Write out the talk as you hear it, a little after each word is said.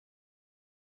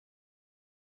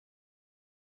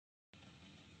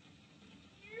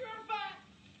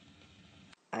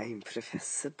I'm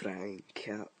Professor Brian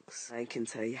Cox. I can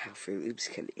tell you how Fruit Loops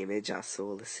can image our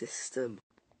solar system.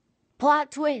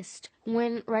 Plot twist!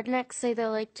 When rednecks say they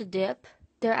like to dip,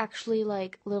 they're actually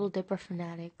like little dipper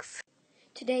fanatics.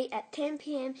 Today at 10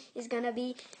 p.m. is gonna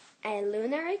be a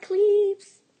lunar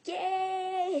eclipse.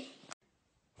 Yay!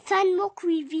 Sun,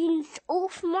 Mercury, Venus,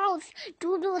 Earth, Mars,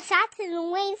 Pluto, Saturn,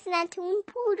 Uranus, Neptune,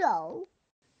 Pluto.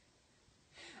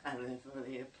 I live for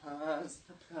the applause,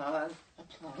 applause,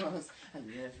 applause. I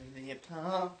live for the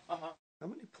applause. How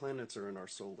many planets are in our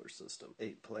solar system?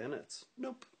 8 planets?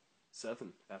 Nope.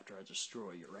 7 after I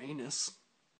destroy Uranus.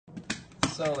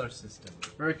 Solar system.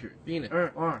 Mercury, Venus,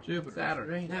 Earth, Mars, Jupiter,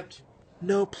 Saturn, Neptune.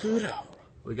 No Pluto.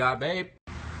 We got babe.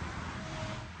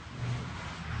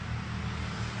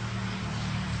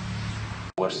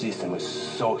 Our system is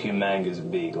so humongous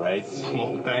big, right?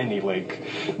 Small tiny like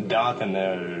dot in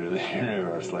the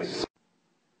universe, like.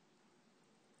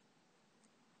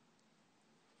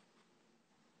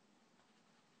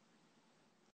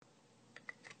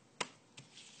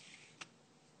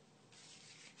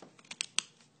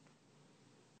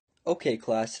 Okay,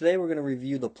 class, today we're going to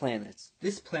review the planets.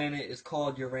 This planet is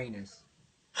called Uranus.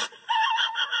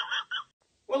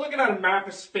 We're looking at a map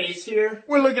of space here.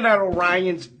 We're looking at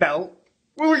Orion's belt.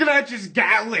 We're looking at just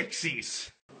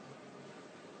galaxies.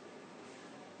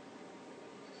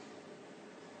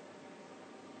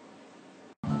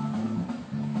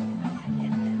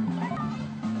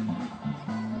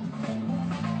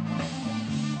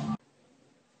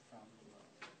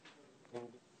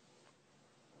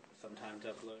 Sometime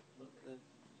to upload.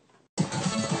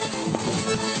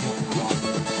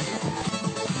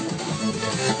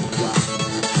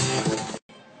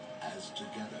 As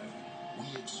together, we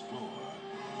explore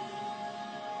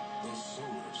the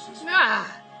solar system.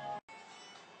 Ah!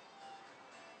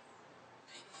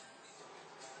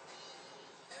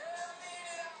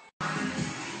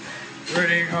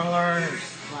 Pretty colors.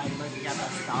 Like looking at the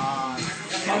stars.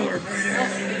 Color pretty.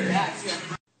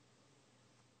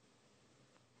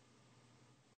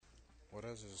 What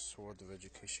has this world of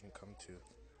education come to?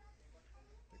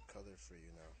 The color for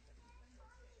you now.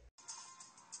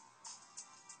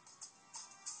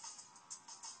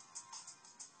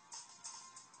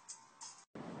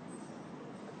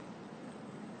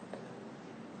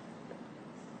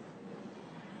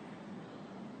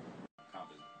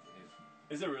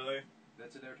 Is it really?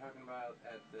 That's what they were talking about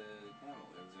at the panel.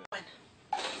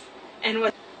 And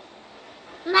what?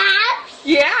 Mars?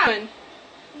 Yeah.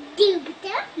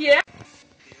 Jupiter? Yeah.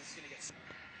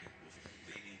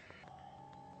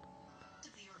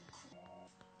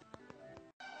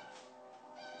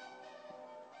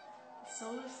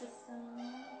 Solar system.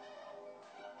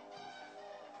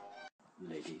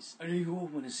 Ladies, I know you all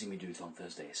want to see me do it on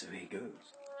Thursday, so here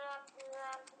goes.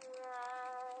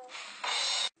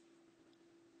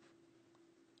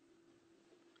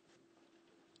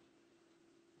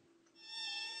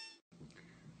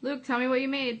 Luke, tell me what you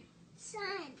made. Sun.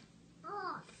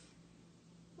 Off.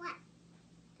 What?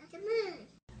 That's a moon.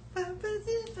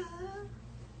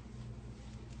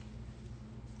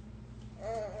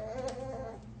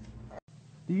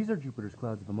 These are Jupiter's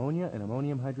clouds of ammonia and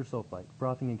ammonium hydrosulfide,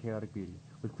 frothing in chaotic beauty,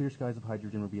 with clear skies of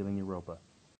hydrogen revealing Europa.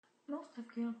 Most of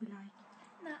you will be like,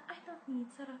 nah, I don't need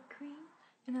soda cream.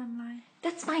 And I'm like,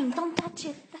 that's fine, don't touch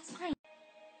it, that's fine.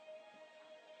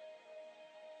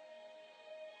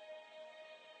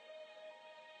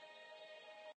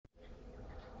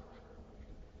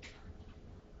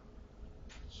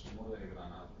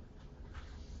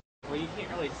 Well, you can't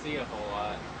really see a whole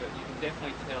lot, but you can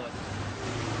definitely tell it.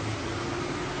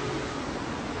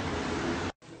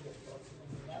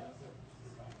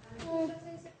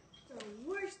 The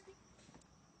worst.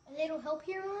 A little help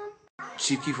here, Mom?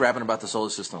 Chief keeps rapping about the solar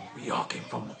system. We all came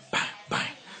from a bang,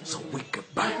 bang, so we could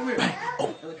bang, bang.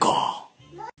 Oh, God.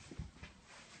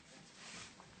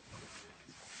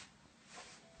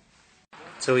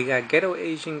 So we got ghetto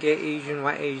Asian, gay Asian,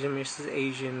 white Asian, Mrs.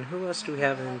 Asian. Who else do we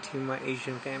have in the Team White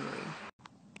Asian family?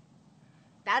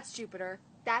 That's Jupiter,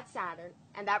 that's Saturn,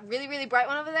 and that really, really bright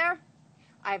one over there,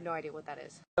 I have no idea what that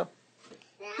is.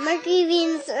 Mercury,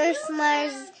 Venus, Earth,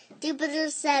 Mars, Jupiter,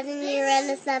 Saturn,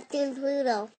 Uranus, Neptune,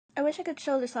 Pluto. I wish I could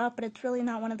show this off, but it's really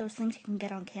not one of those things you can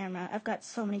get on camera. I've got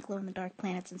so many glow-in-the-dark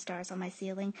planets and stars on my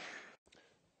ceiling.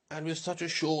 And with such a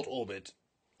short orbit,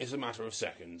 it's a matter of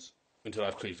seconds until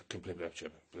I've completed.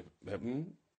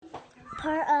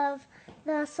 Part of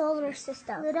the solar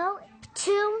system. Pluto,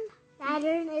 Neptune,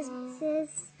 Saturn is.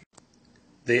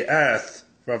 The Earth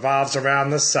revolves around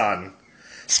the sun.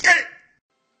 Skate!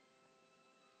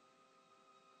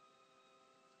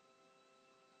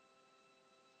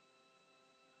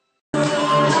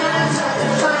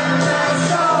 Find my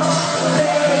soul.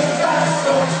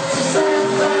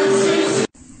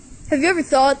 Have you ever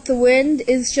thought the wind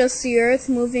is just the Earth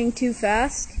moving too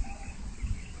fast?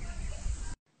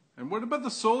 And what about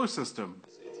the solar system?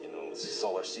 You know, the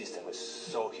solar system is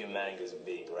so humongous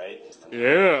big, right?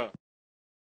 Yeah.